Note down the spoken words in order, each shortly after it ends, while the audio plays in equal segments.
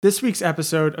This week's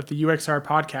episode of the UXR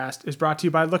podcast is brought to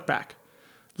you by Lookback.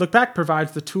 Lookback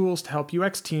provides the tools to help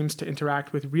UX teams to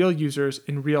interact with real users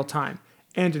in real time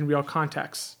and in real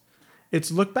contexts.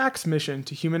 It's Lookback's mission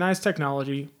to humanize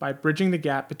technology by bridging the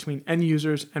gap between end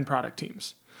users and product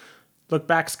teams.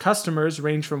 Lookback's customers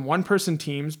range from one-person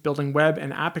teams building web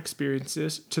and app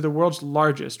experiences to the world's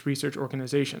largest research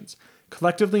organizations,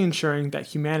 collectively ensuring that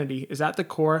humanity is at the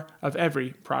core of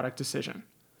every product decision.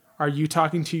 Are you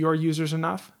talking to your users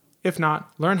enough? If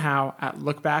not, learn how at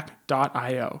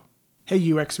lookback.io.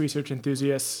 Hey UX research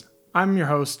enthusiasts, I'm your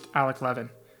host, Alec Levin.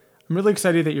 I'm really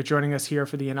excited that you're joining us here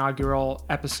for the inaugural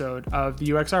episode of the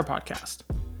UXR podcast.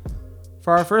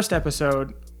 For our first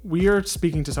episode, we are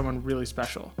speaking to someone really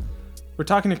special. We're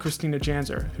talking to Christina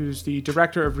Janzer, who's the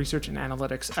Director of Research and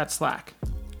Analytics at Slack.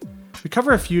 We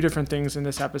cover a few different things in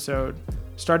this episode,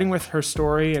 starting with her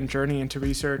story and journey into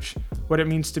research, what it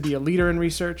means to be a leader in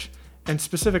research, and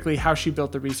specifically how she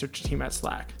built the research team at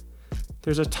Slack.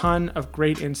 There's a ton of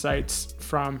great insights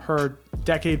from her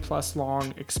decade-plus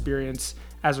long experience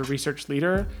as a research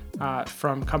leader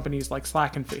from companies like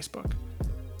Slack and Facebook.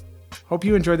 Hope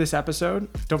you enjoy this episode.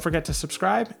 Don't forget to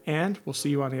subscribe, and we'll see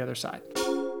you on the other side.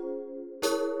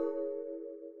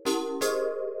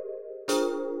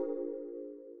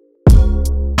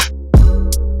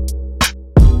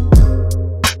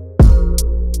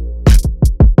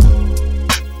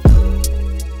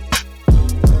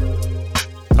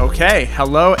 Okay,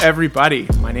 hello everybody.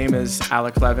 My name is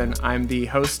Alec Levin. I'm the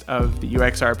host of the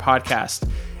UXR podcast,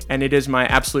 and it is my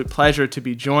absolute pleasure to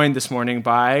be joined this morning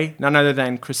by none other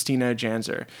than Christina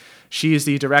Janzer. She is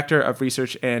the Director of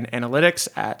Research and Analytics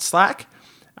at Slack.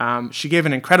 She gave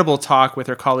an incredible talk with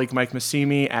her colleague Mike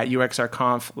Massimi at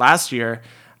UXRConf last year,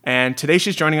 and today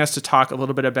she's joining us to talk a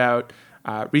little bit about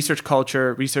research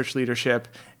culture, research leadership,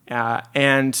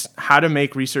 and how to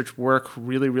make research work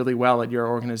really, really well at your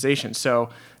organization. So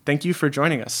thank you for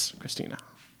joining us, Christina.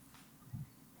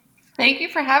 Thank you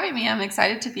for having me. I'm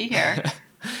excited to be here.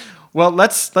 Well,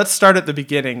 let's start at the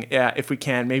beginning, if we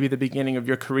can, maybe the beginning of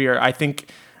your career. I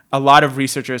think a lot of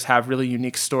researchers have really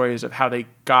unique stories of how they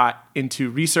got into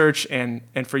research and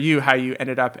for you, how you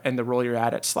ended up in the role you're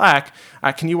at Slack.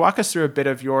 Can you walk us through a bit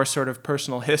of your sort of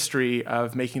personal history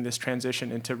of making this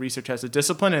transition into research as a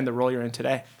discipline and the role you're in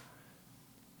today?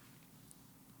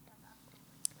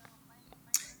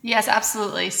 Yes,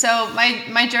 absolutely. So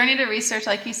my journey to research,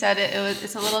 like you said,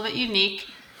 it's a little bit unique.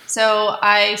 So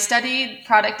I studied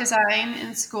product design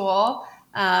in school,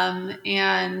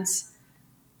 and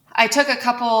I took a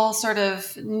couple sort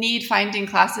of need finding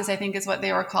classes, I think is what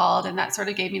they were called. And that sort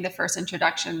of gave me the first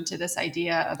introduction to this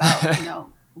idea about,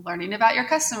 learning about your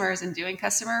customers and doing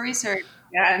customer research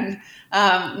and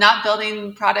not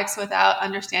building products without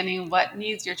understanding what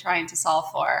needs you're trying to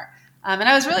solve for. And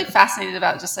I was really fascinated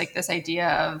about just like this idea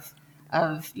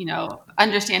of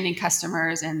understanding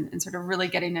customers and sort of really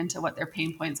getting into what their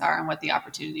pain points are and what the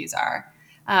opportunities are.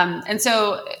 And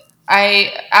so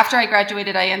after I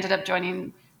graduated, I ended up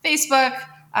joining Facebook,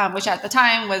 which at the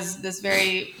time was this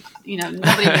very,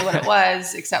 nobody knew what it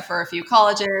was except for a few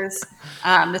colleges. This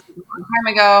was a long time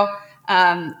ago.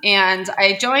 And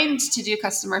I joined to do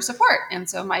customer support. And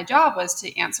so my job was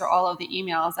to answer all of the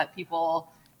emails that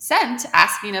people sent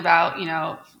asking about,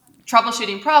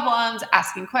 troubleshooting problems,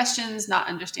 asking questions, not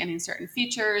understanding certain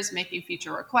features, making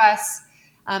feature requests.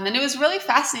 And it was really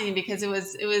fascinating because it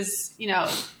was,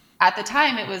 at the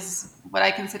time it was what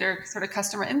I consider sort of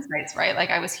customer insights, right?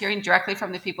 Like I was hearing directly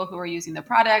from the people who were using the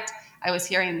product. I was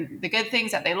hearing the good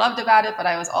things that they loved about it, but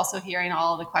I was also hearing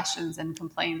all the questions and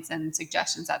complaints and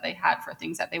suggestions that they had for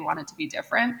things that they wanted to be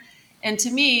different. And to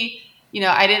me,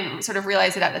 I didn't sort of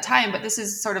realize it at the time, but this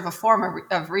is sort of a form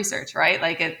of research, right?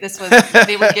 Like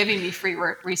they were giving me free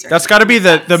research. That's got to be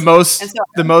the most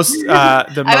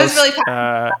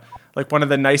like one of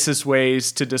the nicest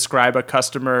ways to describe a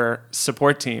customer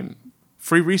support team.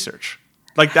 Free research,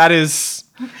 like that is.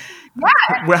 Yeah.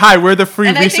 Hi, we're the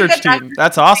free research team.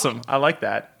 That's awesome. I like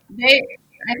that. I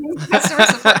think customer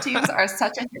support teams are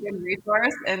such a hidden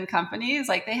resource in companies.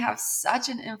 Like they have such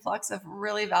an influx of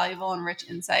really valuable and rich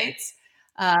insights.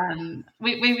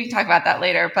 We can talk about that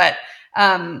later, but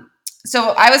so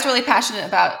I was really passionate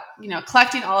about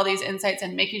collecting all of these insights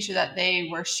and making sure that they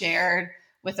were shared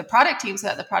with the product team so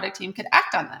that the product team could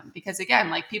act on them. Because again,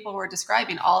 like people were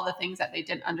describing all the things that they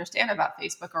didn't understand about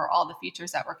Facebook or all the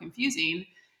features that were confusing.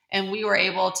 And we were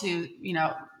able to,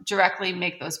 directly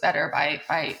make those better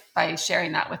by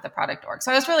sharing that with the product org.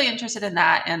 So I was really interested in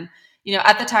that. And,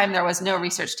 at the time there was no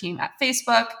research team at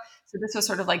Facebook. So this was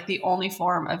sort of like the only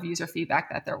form of user feedback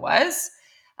that there was.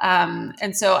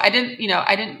 And so I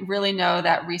didn't really know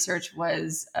that research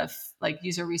was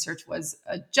user research was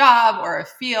a job or a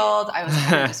field. I was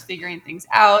kind of just figuring things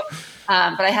out.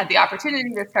 But I had the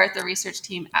opportunity to start the research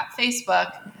team at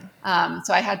Facebook.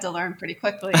 So I had to learn pretty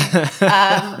quickly. But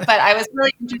I was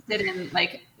really interested in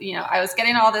I was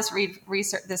getting all this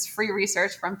research, this free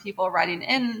research from people writing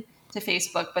in to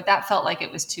Facebook, but that felt like it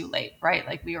was too late, right?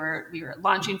 Like we were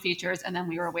launching features and then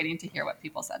we were waiting to hear what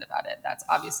people said about it. That's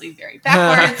obviously very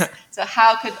backwards. So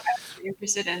I was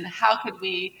interested in how could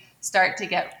we start to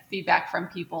get feedback from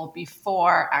people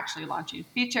before actually launching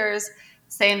features?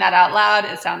 Saying that out loud,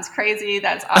 it sounds crazy.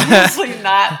 That's obviously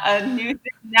not a new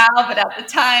thing now, but at the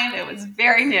time, it was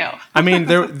very new. I mean,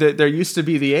 there used to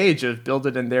be the age of build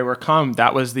it and they were come.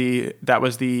 That was the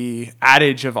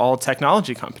adage of all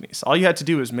technology companies. All you had to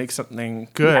do was make something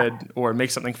good or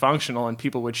make something functional, and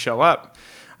people would show up.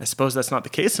 I suppose that's not the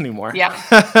case anymore. Yeah.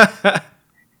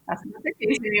 That's not the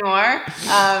case anymore.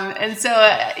 And so,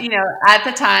 at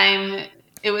the time,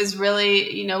 it was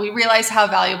really, we realized how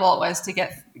valuable it was to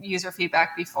get user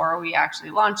feedback before we actually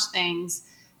launched things.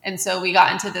 And so we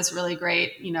got into this really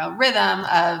great, rhythm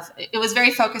of, it was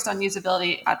very focused on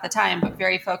usability at the time, but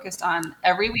very focused on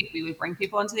every week we would bring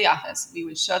people into the office. We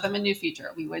would show them a new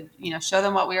feature. We would, show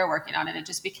them what we were working on. And it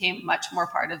just became much more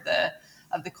part of the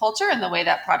culture and the way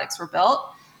that products were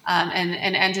built.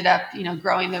 And ended up,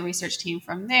 growing the research team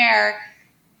from there.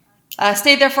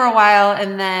 Stayed there for a while,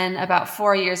 and then about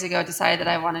 4 years ago decided that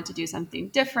I wanted to do something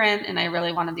different, and I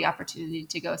really wanted the opportunity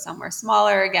to go somewhere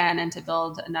smaller again and to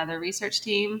build another research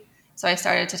team. So I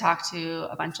started to talk to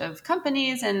a bunch of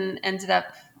companies and ended up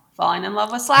falling in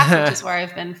love with Slack, which is where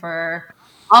I've been for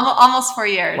almost 4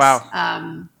 years.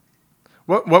 Wow.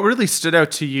 What really stood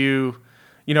out to you?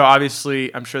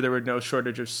 Obviously, I'm sure there were no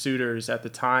shortage of suitors at the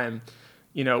time.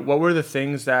 What were the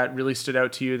things that really stood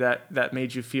out to you that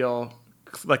made you feel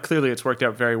like clearly it's worked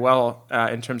out very well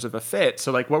in terms of a fit?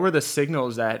 So like, what were the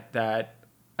signals that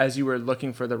as you were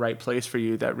looking for the right place for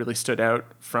you that really stood out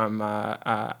from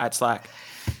at Slack?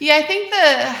 Yeah, I think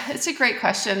it's a great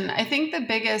question. I think the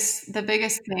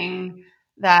biggest thing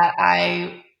that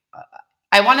I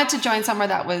wanted to join somewhere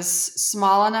that was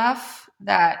small enough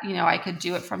that, I could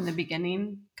do it from the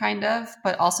beginning kind of,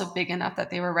 but also big enough that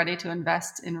they were ready to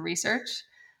invest in research.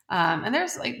 And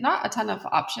there's not a ton of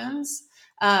options.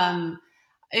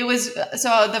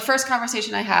 So the first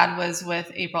conversation I had was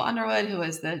with April Underwood, who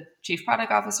was the chief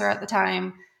product officer at the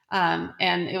time.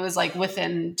 And it was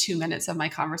within 2 minutes of my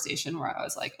conversation where I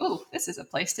was like, "Oh, this is a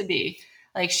place to be."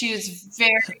 She was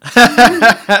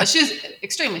she was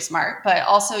extremely smart, but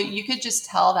also you could just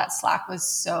tell that Slack was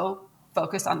so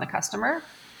focused on the customer.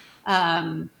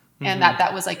 And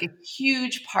that was a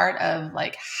huge part of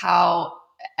how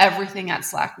everything at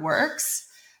Slack works.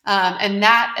 And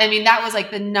that was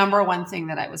the number one thing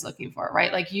that I was looking for,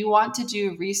 right? You want to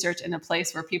do research in a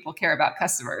place where people care about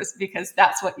customers, because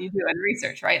that's what you do in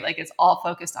research, right? It's all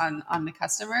focused on the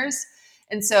customers.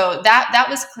 And so that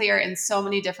was clear in so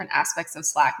many different aspects of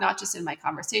Slack, not just in my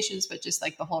conversations, but just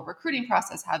the whole recruiting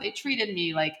process, how they treated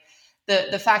me,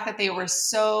 the fact that they were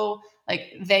so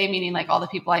they, meaning all the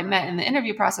people I met in the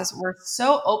interview process, were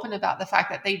so open about the fact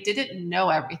that they didn't know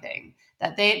everything,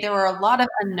 that there were a lot of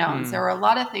unknowns. There were a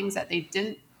lot of things that they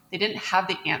didn't have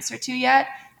the answer to yet.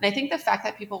 And I think the fact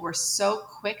that people were so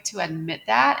quick to admit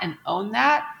that and own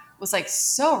that was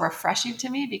so refreshing to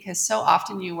me, because so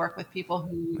often you work with people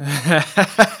who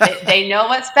they know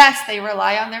what's best. They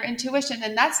rely on their intuition,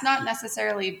 and that's not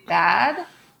necessarily bad.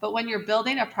 But when you're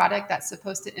building a product that's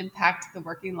supposed to impact the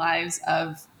working lives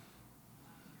of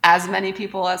as many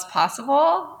people as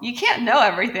possible, you can't know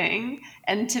everything.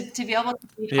 And to be able to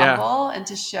be humble and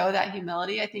to show that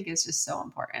humility, I think is just so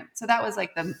important. So that was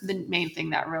the main thing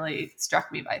that really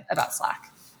struck me about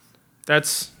Slack.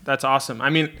 That's awesome. I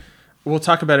mean, we'll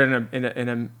talk about it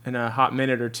in a hot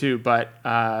minute or two, but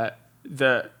I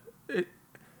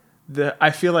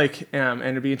feel like, and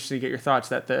it'd be interesting to get your thoughts,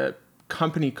 that the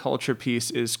company culture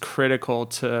piece is critical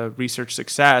to research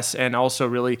success, and also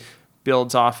really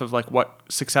builds off of what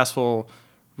successful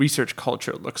research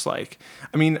culture looks like.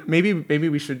 I mean, maybe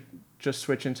we should just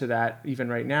switch into that even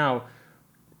right now.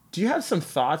 Do you have some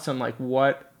thoughts on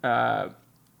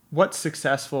what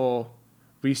successful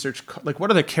research,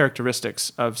 what are the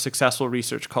characteristics of successful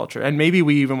research culture? And maybe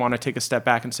we even want to take a step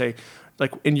back and say,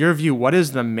 in your view, what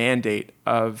is the mandate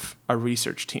of a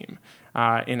research team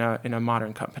in a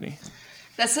modern company?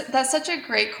 That's such a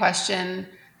great question.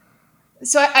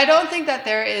 So I don't think that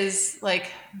there is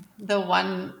the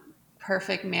one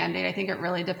perfect mandate. I think it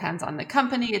really depends on the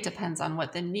company. It depends on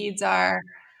what the needs are.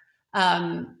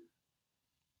 I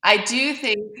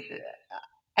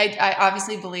I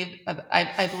obviously believe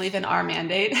I believe in our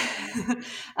mandate.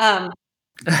 um,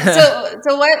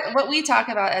 so what we talk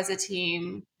about as a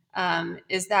team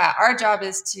is that our job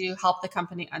is to help the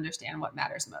company understand what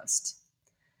matters most.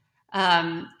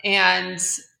 And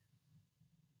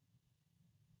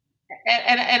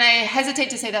I hesitate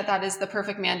to say that that is the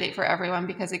perfect mandate for everyone,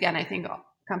 because again, I think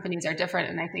companies are different,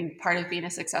 and I think part of being a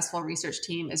successful research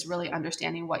team is really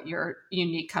understanding what your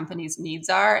unique company's needs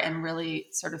are and really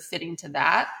sort of fitting to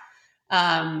that.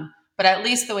 But at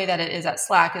least the way that it is at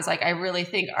Slack is like, I really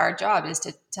think our job is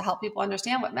to help people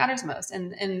understand what matters most.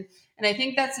 And I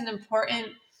think that's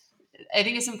I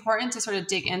think it's important to sort of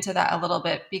dig into that a little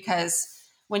bit, because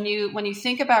when you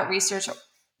think about research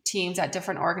teams at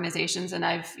different organizations, and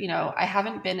I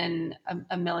haven't been in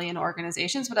a million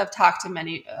organizations, but I've talked to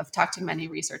many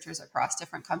researchers across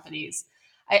different companies.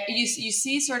 You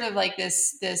see sort of like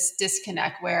this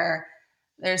disconnect where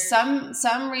there's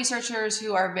some researchers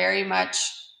who are very much,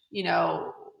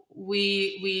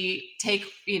 we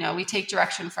take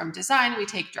direction from design, we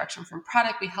take direction from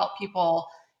product, we help people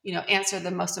answer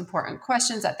the most important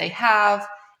questions that they have.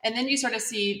 And then you sort of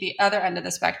see the other end of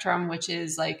the spectrum, which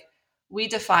is like, we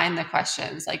define the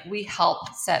questions, like we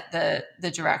help set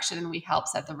the direction and we help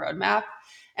set the roadmap.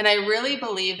 And I really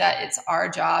believe that it's our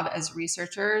job as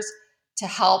researchers to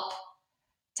help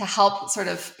sort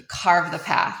of carve the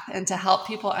path and to help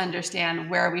people understand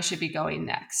where we should be going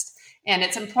next. And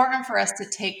it's important for us to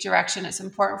take direction. It's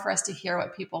important for us to hear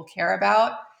what people care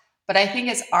about. But I think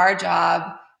it's our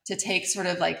job to take sort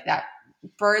of like that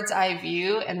bird's eye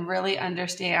view and really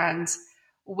understand,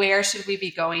 where should we be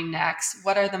going next?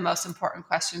 What are the most important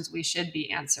questions we should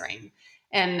be answering?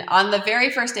 And on the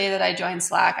very first day that I joined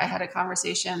Slack, I had a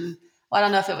conversation. Well, I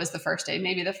don't know if it was the first day,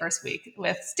 maybe the first week,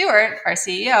 with Stuart, our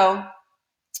CEO.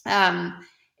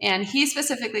 And he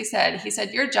specifically said,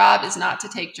 your job is not to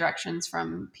take directions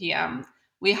from PM.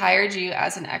 We hired you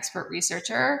as an expert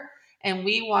researcher, and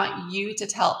we want you to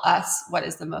tell us what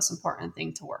is the most important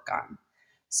thing to work on.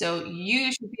 So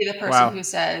you should be the person who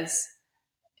says,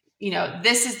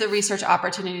 this is the research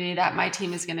opportunity that my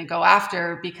team is going to go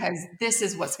after, because this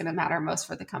is what's going to matter most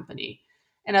for the company.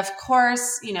 And of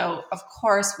course,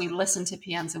 we listen to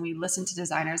PMs and we listen to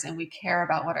designers and we care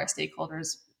about what our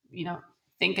stakeholders,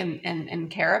 think and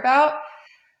care about.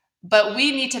 But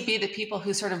we need to be the people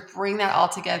who sort of bring that all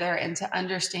together and to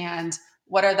understand,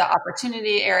 what are the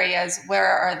opportunity areas,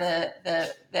 where are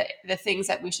the things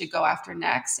that we should go after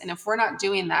next. And if we're not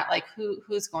doing that, like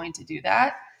who's going to do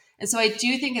that? And so I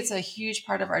do think it's a huge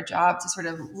part of our job to sort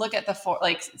of look at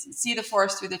see the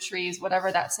forest through the trees,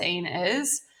 whatever that saying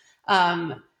is.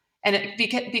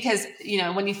 Because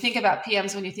when you think about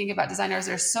PMs, when you think about designers,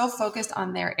 they're so focused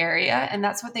on their area, and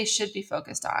that's what they should be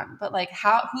focused on. But like,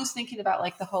 who's thinking about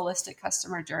like the holistic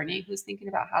customer journey? Who's thinking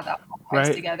about how that all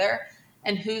ties together,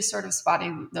 and who's sort of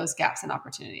spotting those gaps and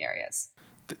opportunity areas?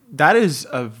 That is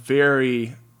a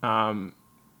very,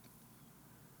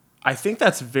 I think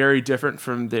that's very different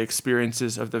from the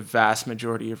experiences of the vast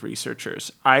majority of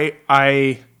researchers.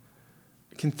 I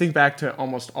can think back to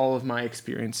almost all of my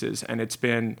experiences, and it's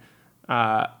been,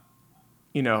 a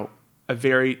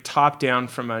very top down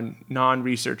from a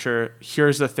non-researcher.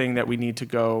 Here's the thing that we need to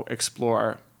go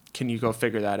explore. Can you go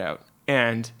figure that out?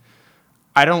 And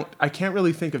I can't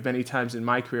really think of many times in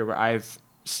my career where I've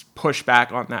pushed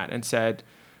back on that and said,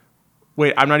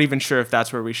 wait, I'm not even sure if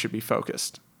that's where we should be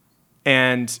focused.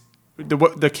 And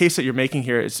the case that you're making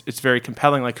here it's very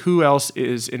compelling. Like, who else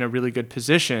is in a really good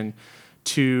position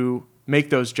to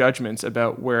make those judgments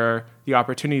about where the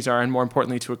opportunities are, and more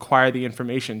importantly, to acquire the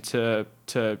information to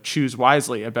choose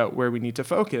wisely about where we need to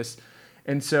focus.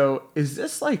 And so is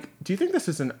this do you think this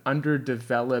is an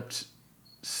underdeveloped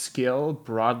skill,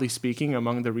 broadly speaking,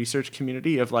 among the research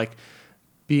community, of like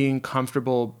being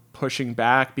comfortable pushing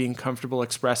back, being comfortable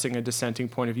expressing a dissenting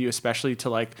point of view, especially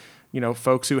to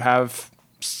folks who have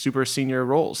super senior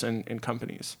roles in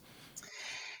companies?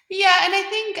 Yeah, and I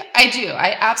think I do.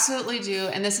 I absolutely do.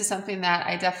 And this is something that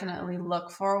I definitely look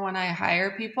for when I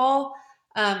hire people.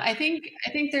 I think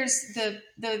there's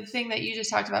the thing that you just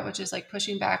talked about, which is like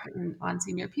pushing back on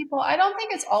senior people. I don't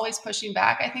think it's always pushing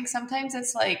back. I think sometimes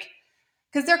it's like,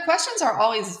 because their questions are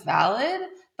always valid,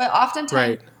 but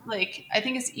oftentimes, I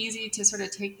think it's easy to sort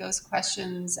of take those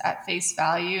questions at face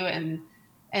value and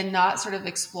not sort of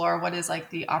explore what is like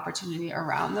the opportunity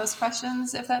around those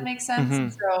questions, if that makes sense. Mm-hmm.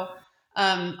 So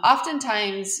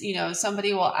oftentimes,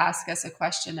 somebody will ask us a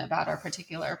question about our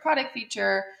particular product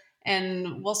feature,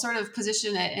 and we'll sort of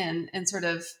position it and sort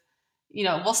of,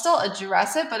 we'll still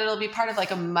address it, but it'll be part of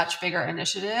like a much bigger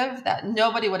initiative that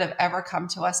nobody would have ever come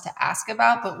to us to ask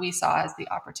about, but we saw as the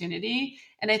opportunity.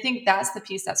 And I think that's the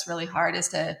piece that's really hard is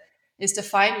to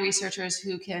find researchers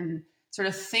who can sort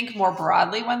of think more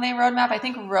broadly when they roadmap. I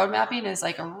think road mapping is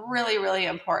like a really, really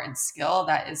important skill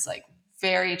that is like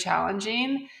very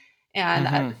challenging. And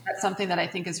that's something that I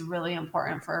think is really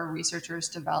important for researchers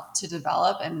to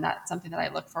develop. And that's something that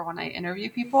I look for when I interview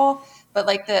people. But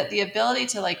like the ability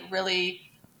to like really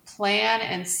plan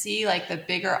and see like the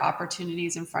bigger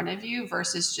opportunities in front of you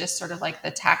versus just sort of like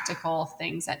the tactical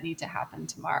things that need to happen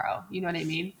tomorrow. You know what I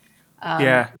mean?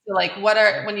 Yeah. So like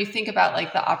when you think about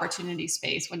like the opportunity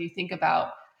space, when you think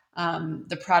about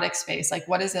the product space, like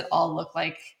what does it all look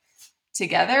like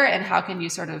together, and how can you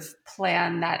sort of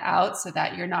plan that out so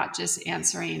that you're not just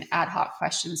answering ad hoc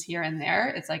questions here and there?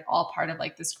 It's like all part of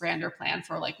like this grander plan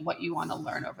for like what you want to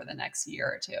learn over the next year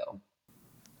or two.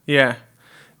 Yeah.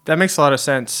 That makes a lot of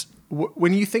sense.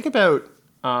 When you think about,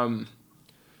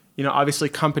 obviously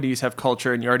companies have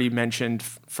culture, and you already mentioned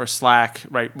for Slack,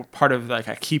 right? Part of like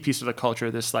a key piece of the culture,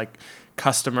 this like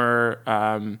customer,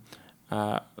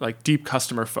 like deep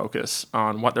customer focus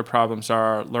on what their problems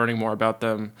are, learning more about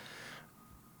them.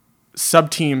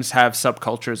 Sub teams have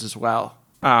subcultures as well.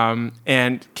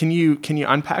 And can you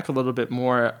unpack a little bit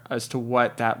more as to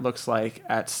what that looks like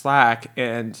at Slack?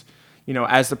 And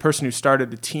as the person who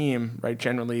started the team, right?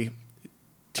 Generally,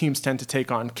 teams tend to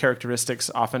take on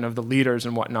characteristics often of the leaders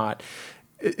and whatnot.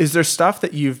 Is there stuff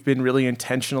that you've been really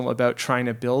intentional about trying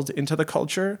to build into the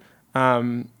culture?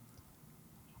 And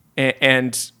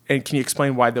can you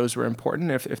explain why those were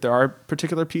important, if there are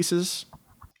particular pieces?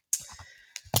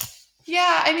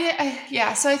 Yeah, I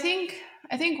mean, So I think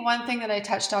one thing that I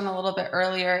touched on a little bit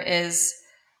earlier is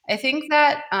I think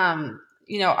that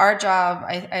our job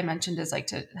I mentioned is like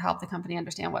to help the company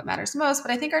understand what matters most,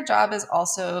 but I think our job is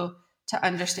also to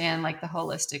understand like the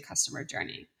holistic customer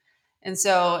journey. And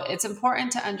so it's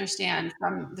important to understand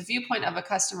from the viewpoint of a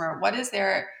customer, what is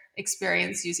their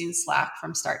experience using Slack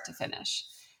from start to finish?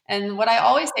 And what I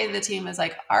always say to the team is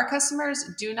like, our customers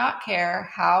do not care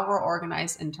how we're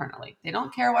organized internally. They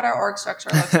don't care what our org structure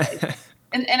looks like.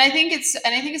 And I think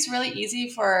it's really easy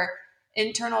for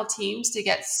internal teams to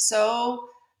get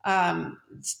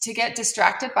to get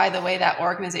distracted by the way that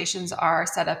organizations are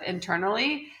set up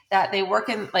internally, that they work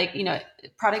in like,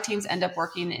 product teams end up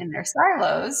working in their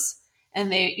silos, and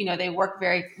they work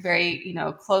very, very,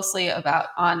 closely about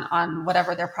on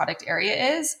whatever their product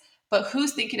area is. But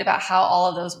who's thinking about how all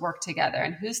of those work together,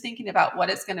 and who's thinking about what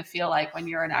it's going to feel like when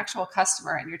you're an actual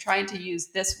customer and you're trying to use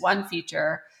this one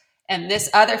feature and this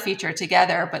other feature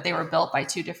together, but they were built by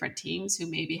two different teams who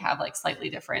maybe have like slightly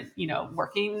different,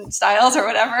 working styles or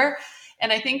whatever.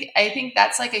 And I think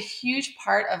that's like a huge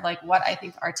part of like what I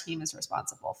think our team is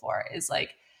responsible for is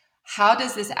like, how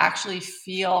does this actually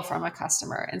feel from a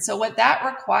customer? And so what that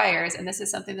requires, and this is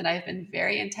something that I've been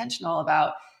very intentional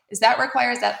about, is that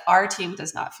requires that our team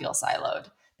does not feel siloed,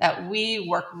 that we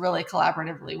work really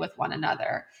collaboratively with one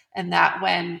another, and that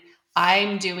when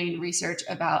I'm doing research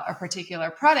about a particular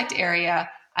product area,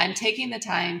 I'm taking the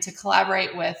time to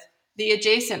collaborate with the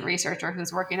adjacent researcher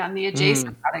who's working on the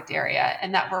adjacent product area,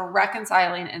 and that we're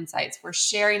reconciling insights. We're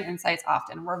sharing insights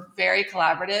often. We're very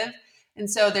collaborative.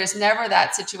 And so there's never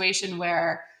that situation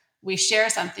where we share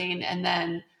something and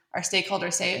then our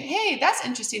stakeholders say, hey, that's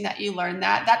interesting that you learned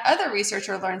that. That other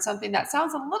researcher learned something that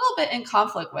sounds a little bit in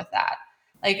conflict with that.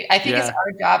 Like, I think it's Yeah.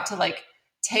 our job to like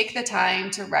take the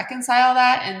time to reconcile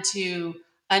that and to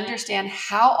understand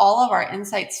how all of our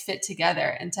insights fit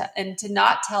together, and to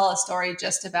not tell a story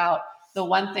just about the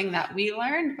one thing that we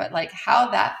learned, but like how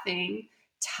that thing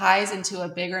ties into a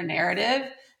bigger narrative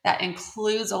that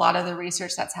includes a lot of the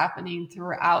research that's happening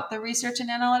throughout the research and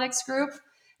analytics group.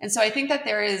 And so I think that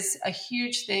there is a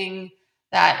huge thing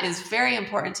that is very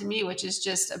important to me, which is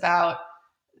just about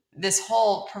this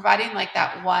whole providing like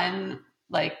that one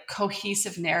like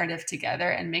cohesive narrative together,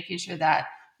 and making sure that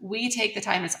we take the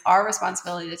time. It's our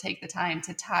responsibility to take the time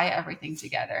to tie everything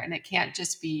together. And it can't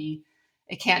just be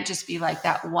like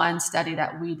that one study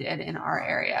that we did in our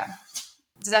area.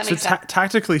 Does that So make sense?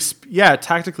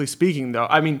 tactically speaking, though,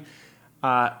 I mean,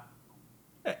 eh,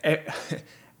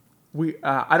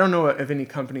 I don't know of any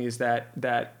companies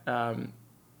that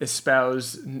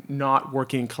espouse not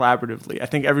working collaboratively. I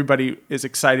think everybody is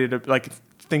excited, like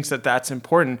thinks that that's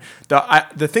important.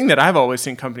 The thing that I've always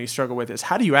seen companies struggle with is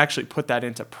how do you actually put that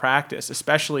into practice,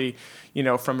 especially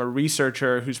from a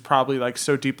researcher who's probably like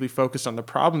so deeply focused on the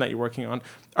problem that you're working on.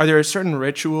 Are there certain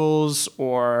rituals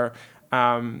or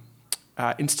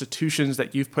institutions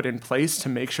that you've put in place to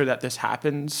make sure that this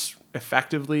happens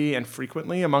effectively and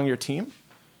frequently among your team?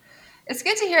 It's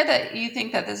good to hear that you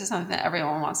think that this is something that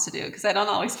everyone wants to do, because I don't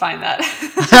always find that.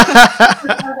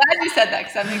 I'm glad you said that,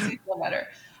 because that makes me feel better.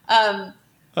 Um,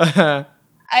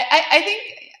 I think,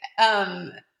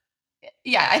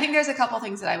 yeah, I think there's a couple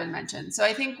things that I would mention. So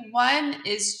I think one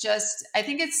is just, I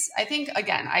think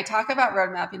again, I talk about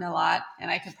road mapping a lot,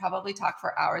 and I could probably talk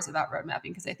for hours about road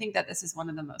mapping, because I think that this is one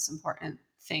of the most important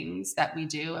things that we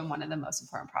do, and one of the most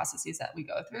important processes that we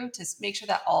go through to make sure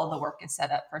that all of the work is set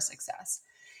up for success.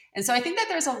 And so I think that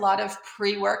there's a lot of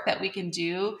pre-work that we can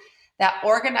do that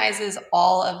organizes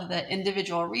all of the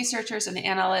individual researchers and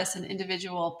analysts and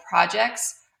individual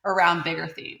projects around bigger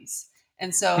themes.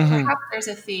 And so perhaps there's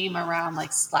a theme around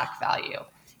like Slack value.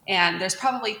 And there's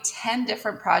probably 10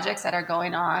 different projects that are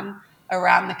going on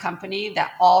around the company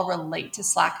that all relate to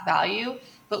Slack value.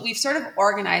 But we've sort of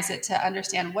organized it to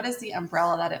understand what is the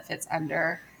umbrella that it fits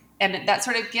under. And that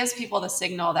sort of gives people the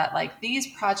signal that like these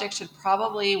projects should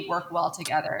probably work well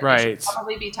together. They should Right.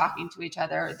 probably be talking to each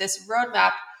other. This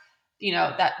roadmap,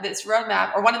 that this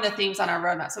roadmap, or one of the themes on our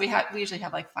roadmap. So we usually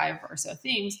have like 5 or so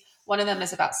themes. One of them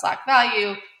is about Slack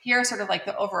value. Here are sort of like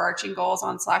the overarching goals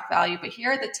on Slack value, but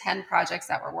here are the 10 projects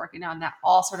that we're working on that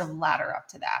all sort of ladder up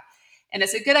to that. And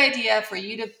it's a good idea for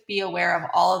you to be aware of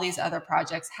all of these other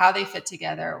projects, how they fit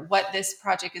together, what this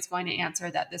project is going to answer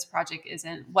that this project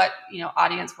isn't, what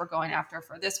audience we're going after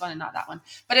for this one and not that one.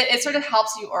 But it sort of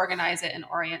helps you organize it and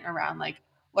orient around like,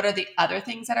 what are the other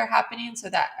things that are happening, so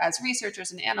that as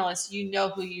researchers and analysts, you know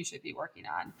who you should be working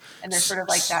on. And there's sort of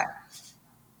like that.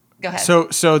 Go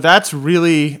ahead. So that's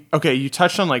really okay. You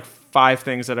touched on like 5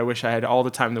 things that I wish I had all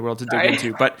the time in the world to dig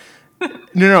into, but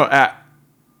no.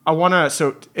 I want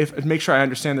to make sure I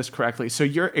understand this correctly. So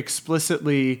you're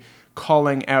explicitly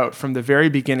calling out from the very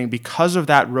beginning, because of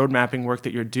that road mapping work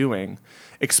that you're doing,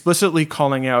 explicitly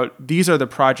calling out these are the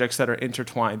projects that are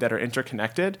intertwined, that are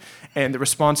interconnected, and the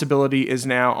responsibility is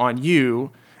now on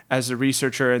you as a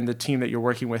researcher and the team that you're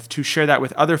working with to share that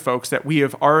with other folks, that we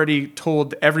have already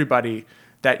told everybody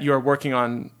that you're working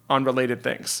on related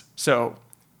things. So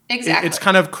exactly. It's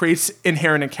kind of creates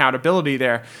inherent accountability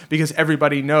there, because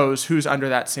everybody knows who's under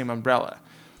that same umbrella.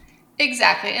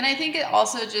 Exactly. And I think it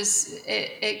also just,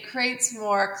 it creates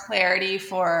more clarity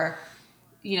for,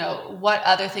 what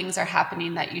other things are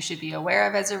happening that you should be aware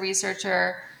of as a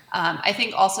researcher. I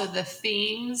think also the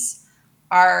themes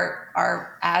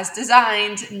are as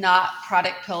designed, not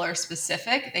product pillar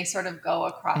specific. They sort of go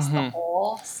across the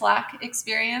whole Slack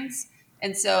experience.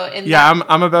 And so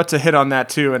I'm about to hit on that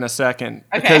too in a second,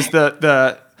 because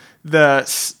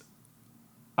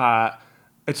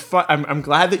it's fun. I'm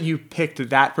glad that you picked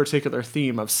that particular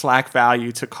theme of Slack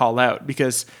value to call out,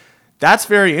 because that's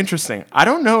very interesting. I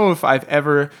don't know if I've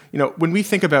ever, when we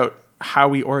think about how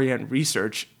we orient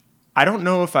research, I don't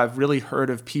know if I've really heard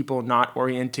of people not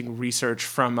orienting research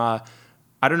from I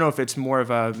don't know if it's more of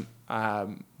a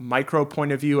micro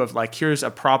point of view of like, here's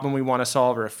a problem we want to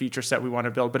solve or a feature set we want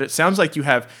to build. But it sounds like you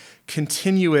have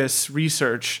continuous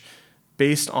research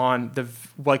based on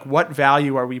what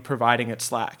value are we providing at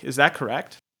Slack? Is that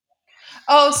correct?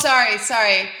 Oh,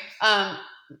 sorry.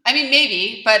 I mean,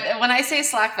 maybe, but when I say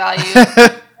Slack value,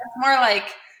 that's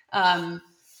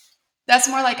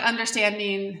more like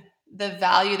understanding the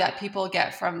value that people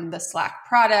get from the Slack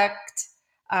product,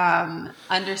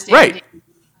 understanding. Right.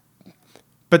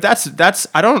 But I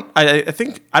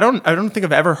don't think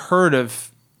I've ever heard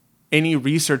of any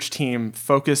research team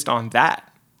focused on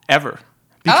that ever.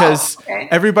 Because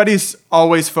everybody's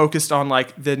always focused on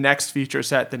like the next feature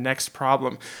set, the next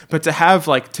problem. But to have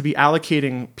to be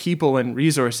allocating people and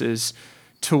resources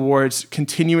towards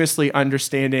continuously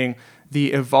understanding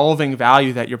the evolving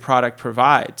value that your product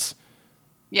provides.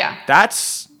 Yeah.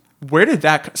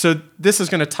 So this is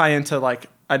going to tie into like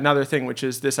another thing, which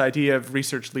is this idea of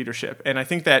research leadership. And I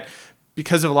think that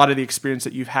because of a lot of the experience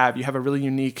that you have a really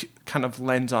unique kind of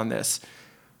lens on this.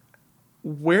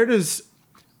 Where does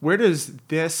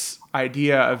this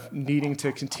idea of needing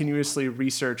to continuously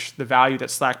research the value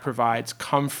that Slack provides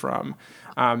come from?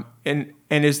 And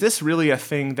is this really a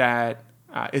thing that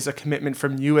is a commitment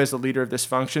from you as the leader of this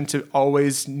function to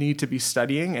always need to be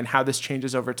studying, and how this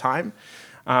changes over time?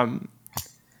 I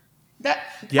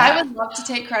would love to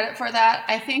take credit for that.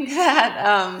 I think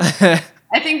that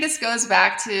I think this goes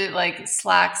back to like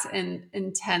Slack's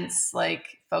intense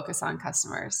focus on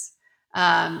customers.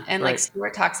 And like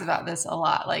Stuart talks about this a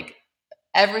lot. Like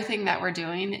everything that we're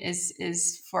doing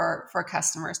is for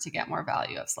customers to get more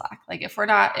value of Slack. Like if we're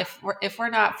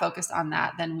not focused on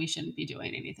that, then we shouldn't be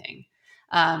doing anything.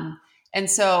 And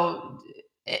so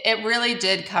it really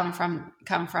did come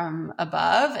from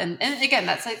above. And again,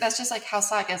 that's just like how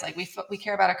Slack is. Like we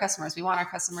care about our customers. We want our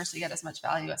customers to get as much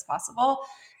value as possible.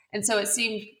 And so it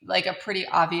seemed like a pretty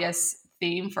obvious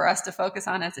theme for us to focus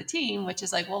on as a team, which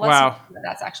is like, well, let's Wow. make sure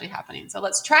that's actually happening. So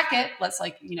let's track it. Let's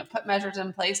put measures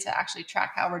in place to actually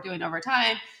track how we're doing over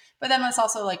time. But then let's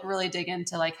also like really dig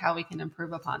into like how we can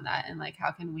improve upon that. And like,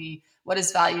 what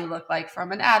does value look like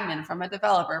from an admin, from a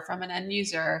developer, from an end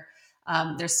user?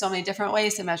 There's so many different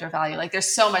ways to measure value. Like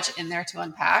there's so much in there to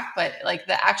unpack, but like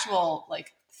the actual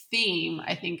like theme,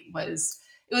 I think it was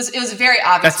very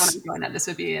obvious when I was doing that this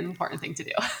would be an important thing to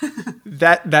do.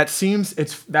 that's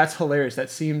hilarious. That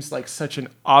seems like such an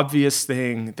obvious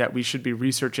thing that we should be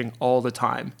researching all the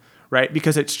time, right?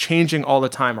 Because it's changing all the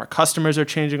time. Our customers are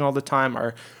changing all the time.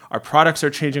 Our products are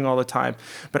changing all the time.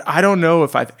 But I don't know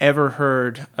if I've ever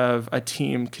heard of a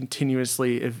team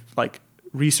continuously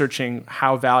researching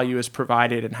how value is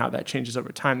provided and how that changes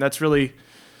over time. That's really,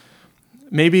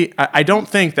 maybe I don't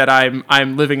think that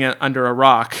I'm living under a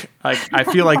rock. Like I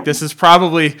feel like this is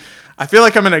probably, I feel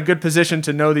like I'm in a good position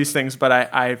to know these things, but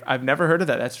I've never heard of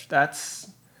that. That's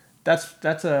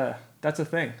a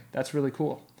thing. That's really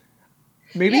cool.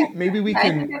 Maybe we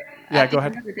can. Go ahead. At the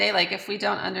end of the day, like if we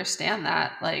don't understand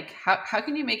that, like how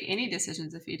can you make any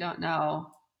decisions if you don't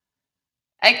know?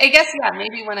 I guess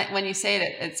maybe when you say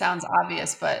it, it sounds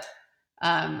obvious, but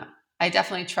I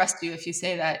definitely trust you if you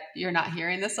say that you're not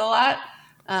hearing this a lot.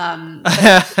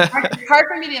 It's hard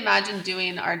for me to imagine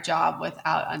doing our job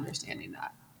without understanding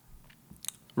that.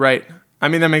 Right. I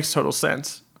mean, that makes total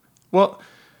sense. Well,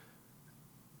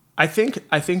 I think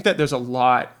that there's a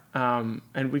lot,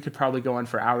 and we could probably go on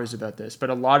for hours about this, but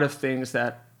a lot of things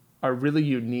that are really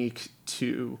unique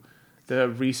to the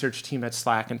research team at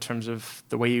Slack in terms of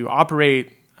the way you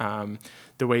operate,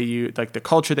 the way you like the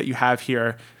culture that you have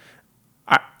here.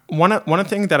 One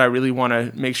thing that I really want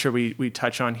to make sure we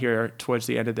touch on here towards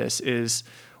the end of this is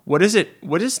what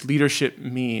does leadership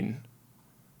mean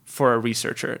for a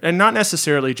researcher? And not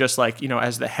necessarily just like,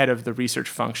 as the head of the research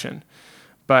function,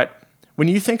 but when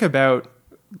you think about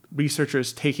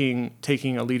researchers taking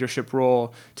a leadership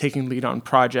role, taking lead on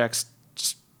projects,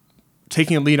 just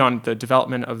taking a lead on the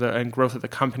development and growth of the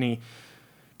company,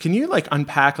 can you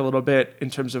unpack a little bit in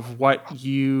terms of what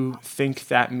you think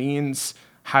that means,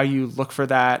 how you look for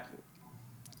that,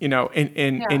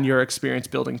 in your experience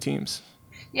building teams?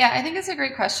 Yeah, I think it's a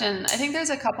great question. I think there's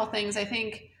a couple things. I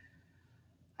think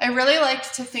I really like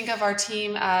to think of our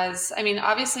team as,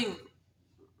 obviously,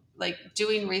 like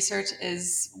doing research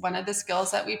is one of the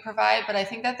skills that we provide, but I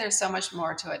think that there's so much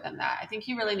more to it than that. I think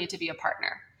you really need to be a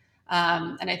partner.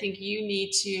 And I think you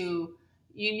need to,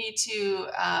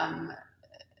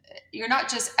 you're not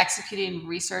just executing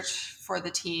research for the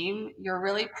team, you're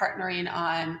really partnering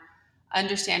on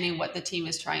understanding what the team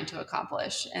is trying to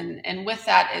accomplish. And with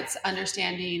that, it's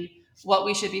understanding what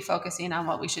we should be focusing on,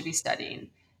 what we should be studying.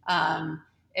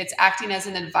 It's acting as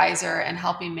an advisor and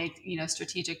helping make,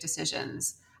 strategic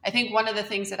decisions. I think one of the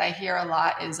things that I hear a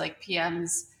lot is like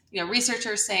PMs,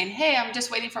 researchers saying, "Hey, I'm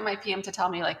just waiting for my PM to tell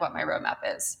me what my roadmap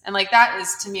is." And that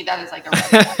is, to me, that is like a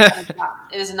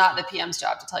roadmap. It is not the PM's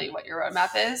job to tell you what your roadmap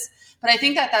is. But I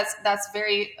think that that's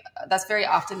very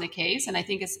often the case. And I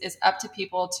think it's up to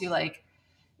people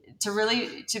to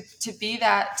really be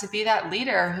that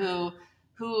leader who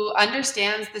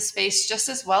understands the space just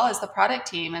as well as the product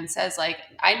team and says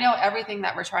I know everything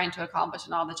that we're trying to accomplish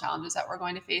and all the challenges that we're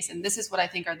going to face. And this is what I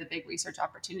think are the big research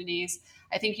opportunities.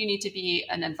 I think you need to be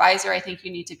an advisor. I think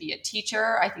you need to be a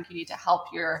teacher. I think you need to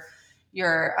help your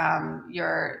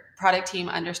product team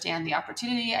understand the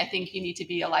opportunity. I think you need to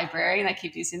be a librarian. I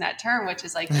keep using that term, which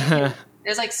is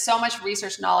there's so much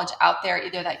research knowledge out there,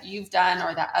 either that you've done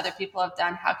or that other people have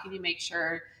done. How can you make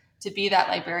sure to be that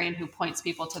librarian who points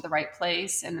people to the right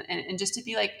place and just to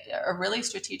be a really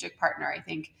strategic partner? I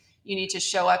think you need to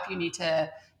show up, you need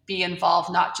to be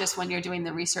involved, not just when you're doing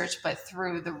the research, but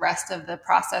through the rest of the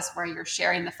process where you're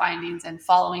sharing the findings and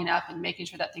following up and making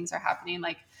sure that things are happening.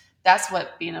 That's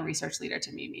what being a research leader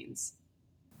to me means.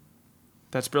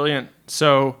 That's brilliant.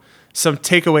 So some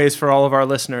takeaways for all of our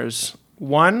listeners.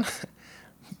 1,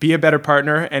 be a better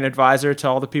partner and advisor to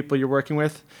all the people you're working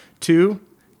with. 2,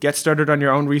 get started on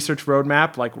your own research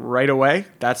roadmap right away.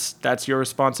 That's your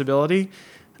responsibility.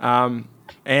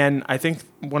 And I think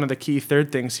one of the key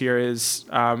third things here is,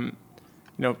 don't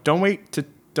wait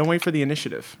for the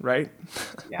initiative, right?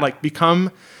 Yeah.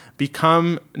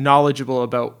 Become knowledgeable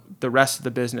about the rest of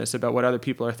the business, about what other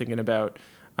people are thinking about.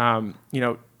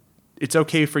 It's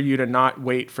okay for you to not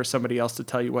wait for somebody else to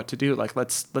tell you what to do.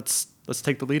 Let's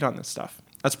take the lead on this stuff.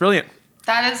 That's brilliant.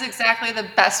 That is exactly the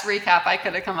best recap I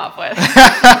could have come up with.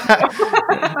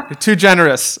 Too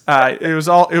generous. It was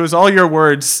all your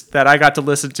words that I got to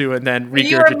listen to and then regurgitate.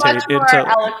 You were much more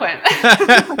eloquent.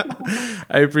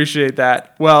 I appreciate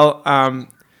that. Well,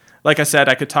 like I said,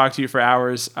 I could talk to you for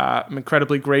hours. I'm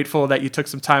incredibly grateful that you took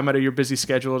some time out of your busy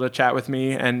schedule to chat with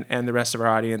me and the rest of our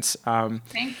audience.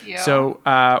 Thank you. So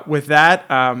with that,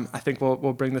 I think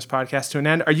we'll bring this podcast to an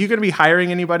end. Are you going to be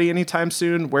hiring anybody anytime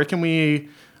soon? Where can maybe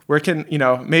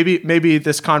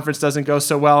this conference doesn't go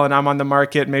so well and I'm on the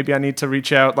market. Maybe I need to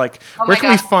reach out. Like, where can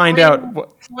we find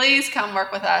out? Please come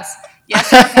work with us.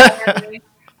 Yes,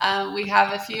 we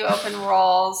have a few open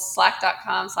roles,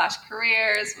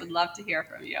 slack.com/careers. Would love to hear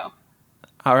from you.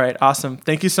 All right. Awesome.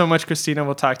 Thank you so much, Christina.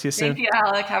 We'll talk to you soon. Thank you,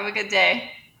 Alec. Have a good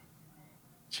day.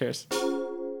 Cheers.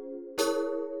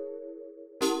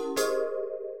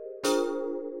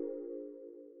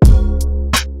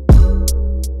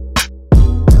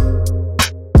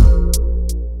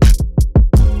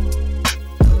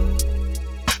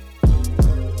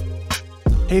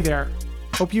 Hey there.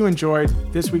 Hope you enjoyed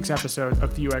this week's episode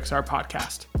of the UXR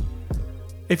podcast.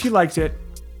 If you liked it,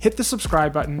 hit the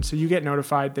subscribe button so you get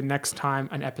notified the next time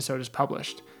an episode is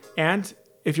published. And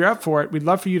if you're up for it, we'd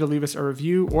love for you to leave us a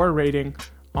review or a rating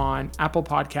on Apple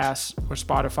Podcasts or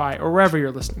Spotify or wherever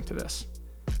you're listening to this.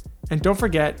 And don't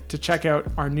forget to check out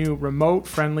our new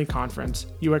remote-friendly conference,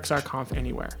 UXR Conf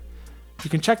Anywhere. You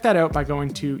can check that out by going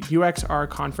to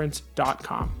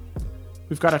uxrconference.com.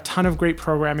 We've got a ton of great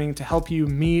programming to help you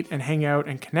meet and hang out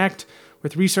and connect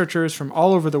with researchers from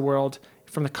all over the world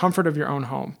from the comfort of your own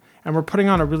home. And we're putting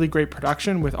on a really great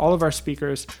production with all of our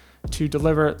speakers to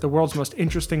deliver the world's most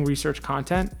interesting research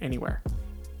content anywhere.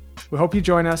 We hope you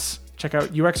join us. Check out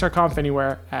UXR Conf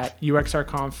Anywhere at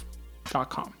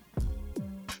uxrconf.com.